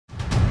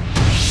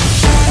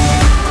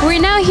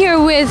now here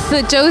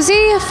with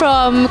Josie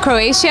from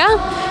Croatia.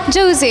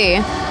 Josie,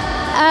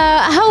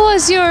 how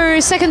was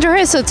your second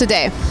rehearsal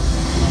today?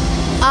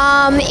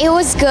 It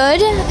was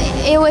good.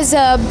 It was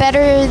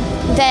better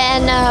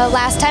than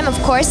last time, of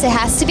course, it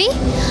has to be.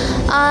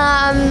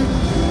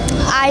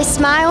 I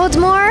smiled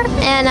more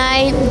and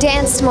I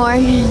danced more.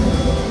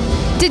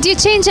 Did you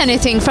change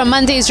anything from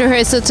Monday's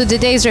rehearsal to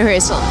today's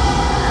rehearsal?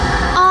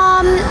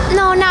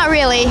 No, not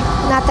really.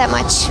 Not that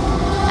much.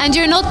 And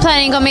you're not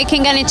planning on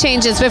making any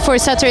changes before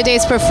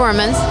Saturday's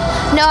performance?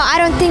 No, I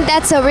don't think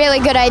that's a really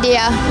good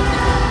idea.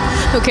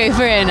 Okay,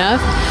 fair enough.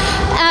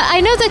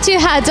 I know that you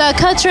had a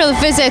cultural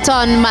visit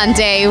on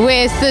Monday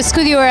with the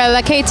school you were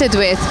allocated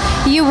with.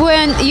 You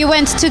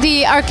went to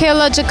the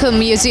Archaeological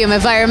Museum,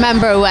 if I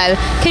remember well.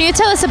 Can you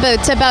tell us a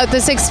bit about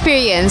this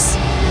experience?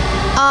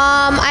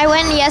 I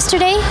went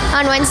yesterday,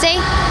 on Wednesday,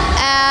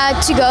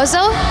 to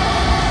Gozo,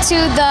 to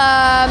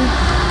the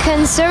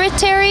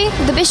conservatory,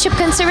 the Bishop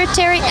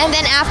Conservatory, and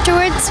then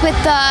afterwards with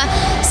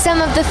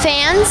some of the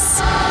fans.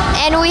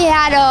 And we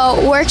had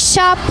a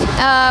workshop.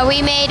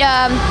 We made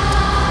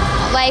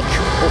like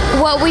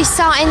what we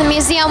saw in the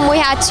museum, we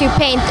had to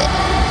paint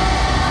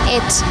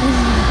it.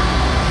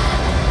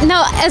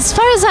 Now, as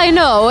far as I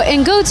know,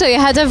 in Gozo you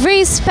had a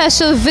very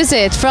special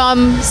visit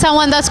from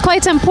someone that's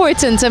quite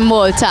important in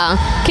Malta.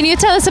 Can you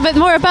tell us a bit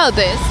more about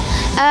this?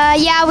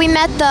 Yeah, we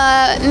met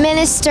the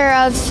minister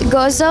of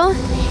Gozo.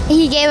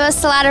 He gave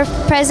us a lot of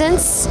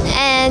presents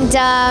and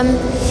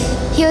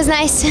he was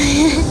nice.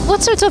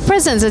 What sort of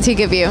presents did he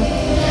give you?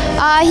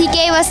 He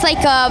gave us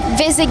like a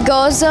Visit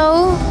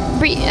Gozo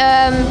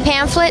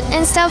pamphlet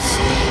and stuff.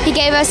 He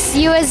gave us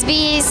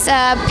USBs,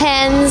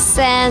 pens,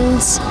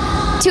 and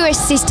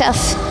touristy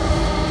stuff.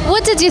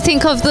 What did you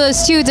think of the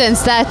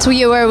students that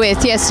you were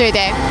with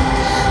yesterday?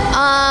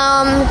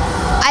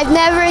 I've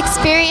never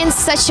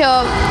experienced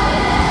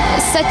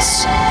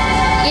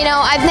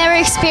I've never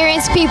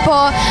experienced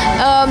people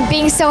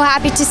being so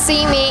happy to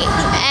see me.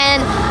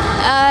 And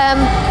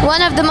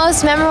one of the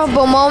most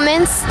memorable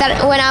moments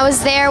that when I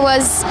was there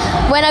was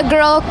when a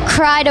girl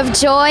cried of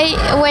joy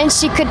when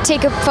she could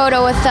take a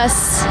photo with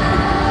us.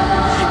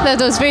 That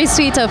was very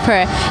sweet of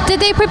her. Did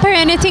they prepare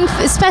anything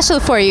special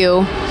for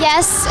you?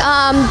 Yes,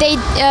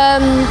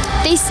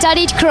 they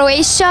studied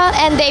Croatia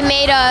and they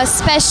made a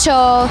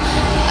special.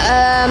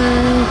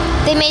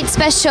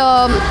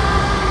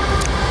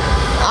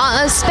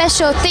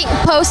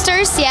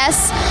 Posters,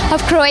 yes,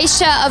 of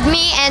Croatia, of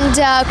me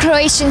and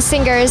Croatian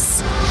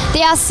singers.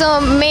 They also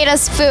made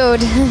us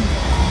food.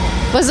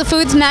 Was the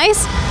food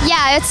nice?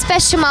 Yeah, it's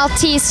special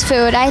Maltese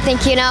food, I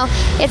think, you know.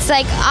 It's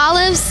like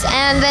olives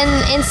and then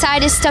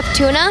inside is stuffed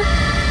tuna.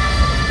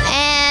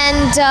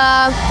 And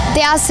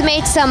they also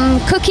made some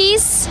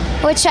cookies,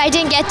 which I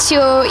didn't get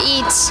to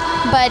eat,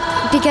 but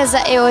because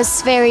it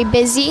was very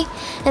busy.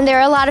 And there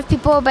are a lot of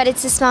people, but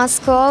it's a small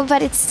school,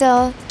 but it's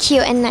still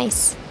cute and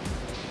nice.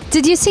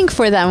 Did you sing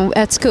for them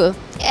at school?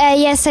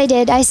 Yes, I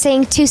did. I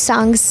sang 2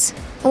 songs.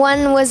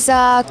 One was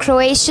a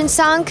Croatian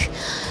song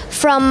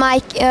from my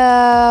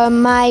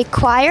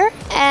choir,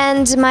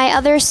 and my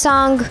other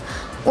song,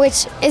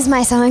 which is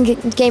my song,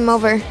 Game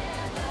Over.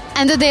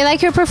 And did they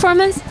like your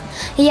performance?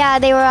 Yeah,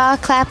 they were all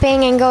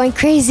clapping and going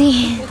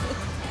crazy.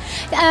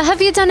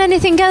 Have you done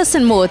anything else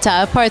in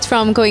Malta apart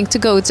from going to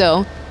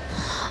Gozo?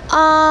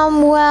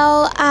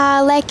 Well,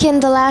 like in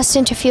the last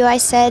interview I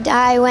said,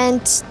 I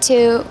went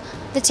to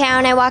the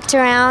town, I walked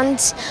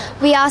around.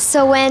 We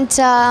also went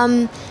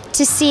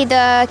to see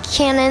the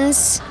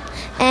cannons,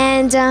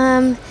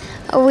 and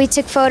we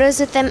took photos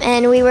with them,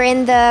 and we were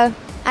in the,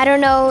 I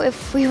don't know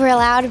if we were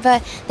allowed,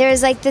 but there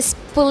was like this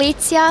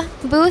Policia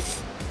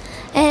booth.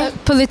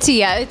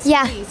 Policia, it's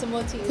yeah,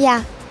 police,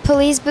 yeah,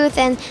 police booth,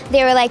 and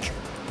they were like,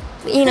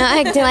 you know,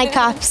 acting like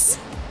cops.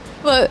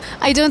 Well,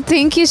 I don't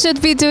think you should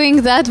be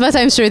doing that, but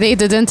I'm sure they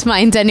didn't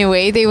mind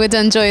anyway. They would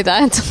enjoy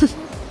that.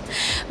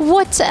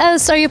 What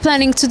else are you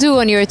planning to do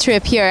on your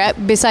trip here,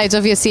 besides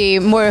obviously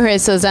more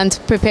rehearsals and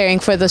preparing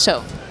for the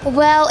show?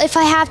 Well, if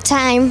I have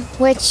time,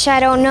 which I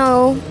don't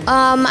know,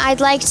 I'd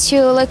like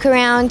to look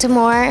around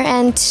more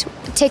and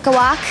take a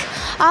walk.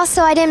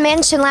 Also, I didn't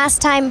mention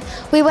last time,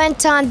 we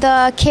went on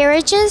the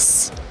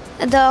carriages,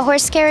 the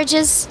horse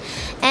carriages,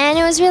 and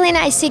it was really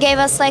nice. He gave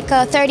us like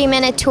a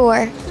 30-minute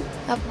tour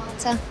of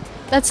Malta.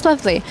 That's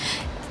lovely.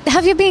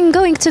 Have you been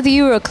going to the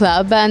Euro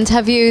Club, and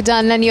have you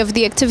done any of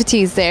the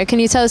activities there? Can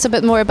you tell us a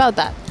bit more about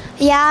that?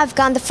 Yeah, I've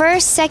gone the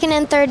first, second,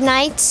 and third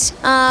night.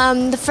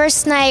 The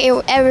first night,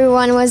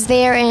 everyone was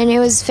there, and it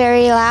was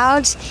very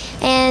loud.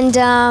 And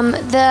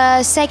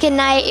the second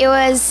night,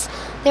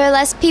 there were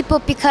less people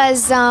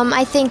because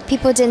I think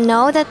people didn't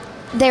know that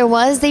there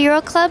was the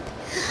Euro Club.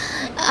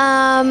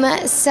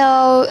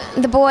 So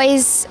the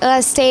boys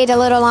stayed a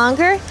little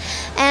longer,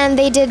 and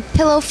they did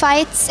pillow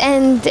fights,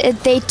 and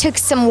they took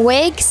some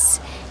wigs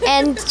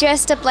and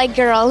dressed up like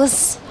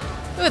girls.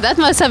 Oh, that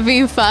must have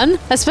been fun,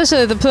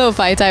 especially the pillow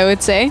fight, I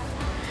would say.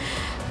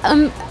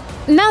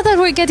 Now that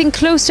we're getting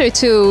closer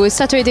to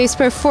Saturday's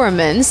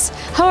performance,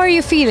 how are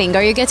you feeling?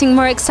 Are you getting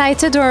more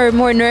excited or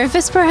more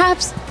nervous,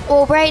 perhaps?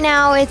 Well, right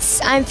now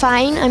I'm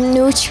fine. I'm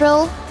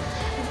neutral.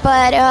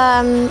 but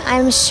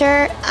I'm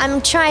sure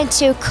I'm trying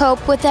to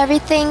cope with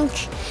everything,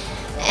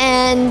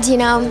 and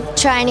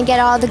trying to get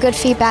all the good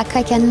feedback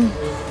I can.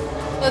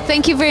 Well,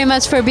 thank you very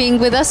much for being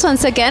with us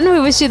once again.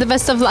 We wish you the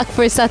best of luck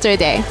for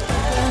Saturday.